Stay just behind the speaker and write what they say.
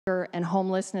and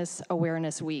Homelessness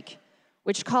Awareness Week,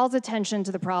 which calls attention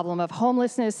to the problem of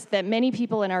homelessness that many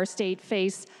people in our state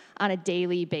face on a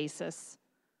daily basis.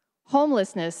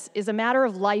 Homelessness is a matter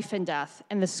of life and death,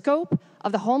 and the scope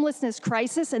of the homelessness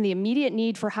crisis and the immediate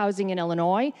need for housing in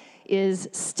Illinois is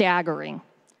staggering.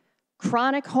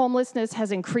 Chronic homelessness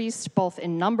has increased both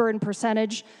in number and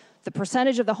percentage. The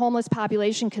percentage of the homeless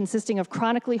population consisting of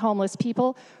chronically homeless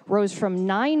people rose from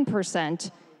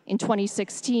 9% in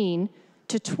 2016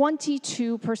 to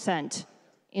 22%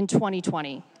 in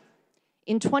 2020.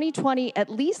 In 2020, at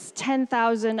least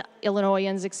 10,000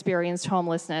 Illinoisans experienced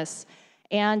homelessness,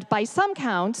 and by some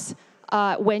counts,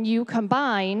 when you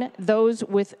combine those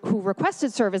who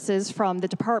requested services from the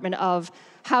Department of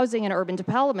Housing and Urban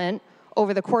Development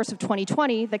over the course of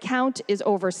 2020, the count is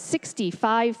over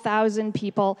 65,000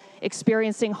 people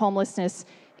experiencing homelessness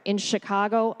in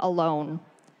Chicago alone.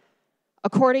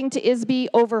 According to ISB,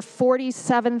 over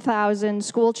 47,000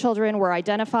 school children were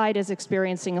identified as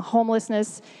experiencing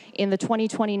homelessness in the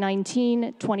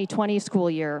 2019-2020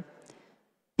 school year.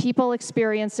 People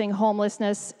experiencing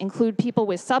homelessness include people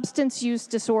with substance use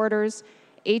disorders,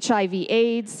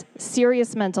 HIV/AIDS,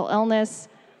 serious mental illness,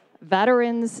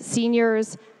 veterans,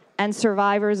 seniors, and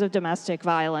survivors of domestic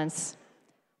violence.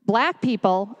 Black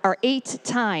people are 8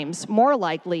 times more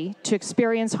likely to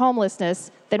experience homelessness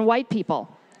than white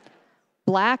people.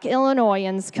 Black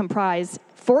Illinoisans comprise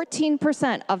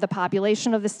 14% of the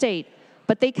population of the state,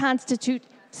 but they constitute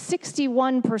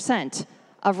 61%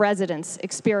 of residents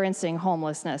experiencing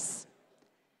homelessness.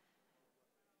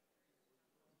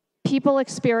 People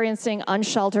experiencing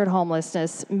unsheltered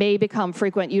homelessness may become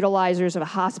frequent utilizers of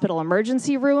hospital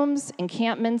emergency rooms,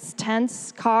 encampments,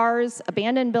 tents, cars,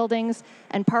 abandoned buildings,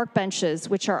 and park benches,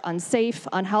 which are unsafe,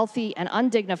 unhealthy, and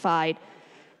undignified.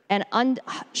 And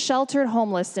unsheltered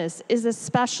homelessness is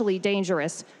especially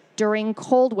dangerous during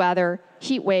cold weather,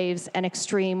 heat waves, and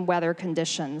extreme weather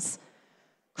conditions.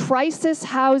 Crisis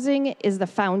housing is the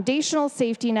foundational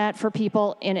safety net for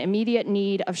people in immediate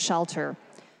need of shelter.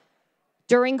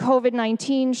 During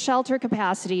COVID-19, shelter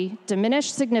capacity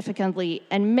diminished significantly,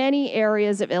 and many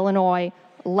areas of Illinois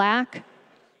lack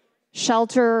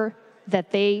shelter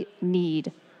that they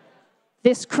need.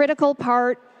 This critical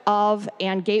part of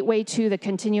and gateway to the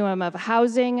continuum of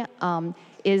housing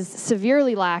is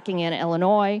severely lacking in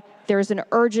Illinois. There's an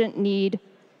urgent need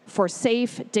for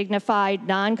safe, dignified,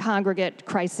 non-congregate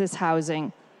crisis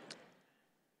housing.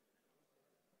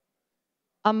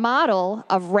 A model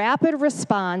of rapid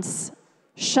response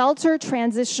shelter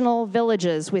transitional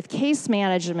villages with case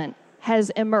management has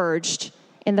emerged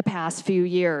in the past few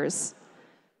years.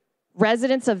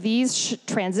 Residents of these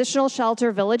transitional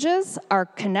shelter villages are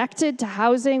connected to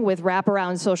housing with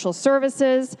wraparound social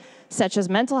services, such as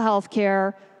mental health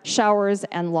care, showers,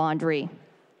 and laundry.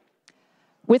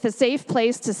 With a safe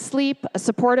place to sleep, a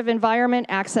supportive environment,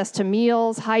 access to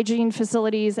meals, hygiene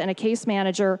facilities, and a case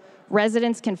manager,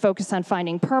 residents can focus on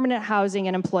finding permanent housing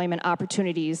and employment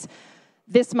opportunities.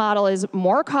 This model is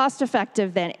more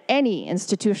cost-effective than any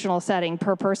institutional setting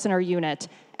per person or unit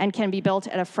and can be built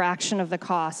at a fraction of the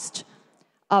cost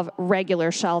of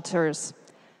regular shelters.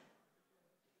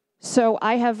 So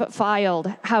I have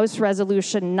filed House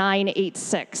Resolution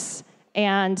 986,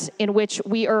 and in which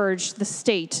we urge the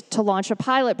state to launch a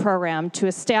pilot program to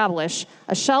establish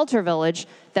a shelter village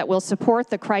that will support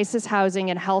the crisis housing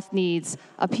and health needs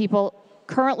of people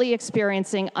currently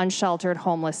experiencing unsheltered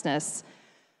homelessness.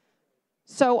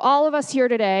 So all of us here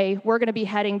today, we're going to be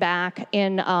heading back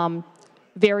in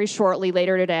very shortly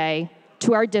later today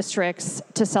to our districts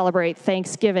to celebrate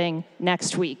Thanksgiving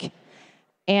next week.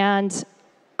 And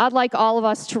I'd like all of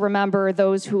us to remember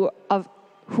those who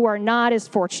are not as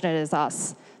fortunate as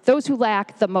us, those who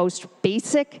lack the most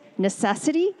basic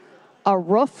necessity, a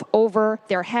roof over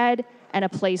their head and a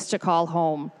place to call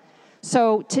home.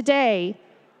 So today,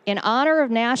 in honor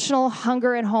of National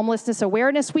Hunger and Homelessness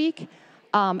Awareness Week,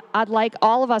 I'd like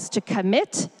all of us to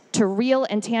commit to real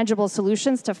and tangible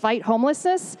solutions to fight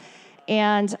homelessness.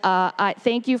 And I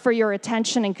thank you for your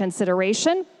attention and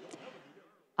consideration.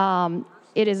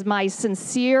 It is my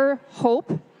sincere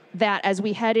hope that as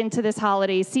we head into this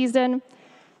holiday season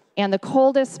and the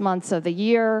coldest months of the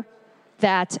year,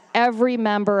 that every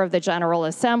member of the General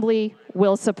Assembly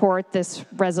will support this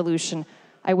resolution.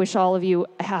 I wish all of you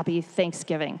a happy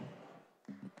Thanksgiving.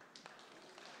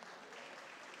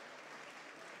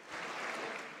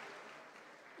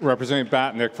 Representative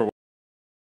Batnick for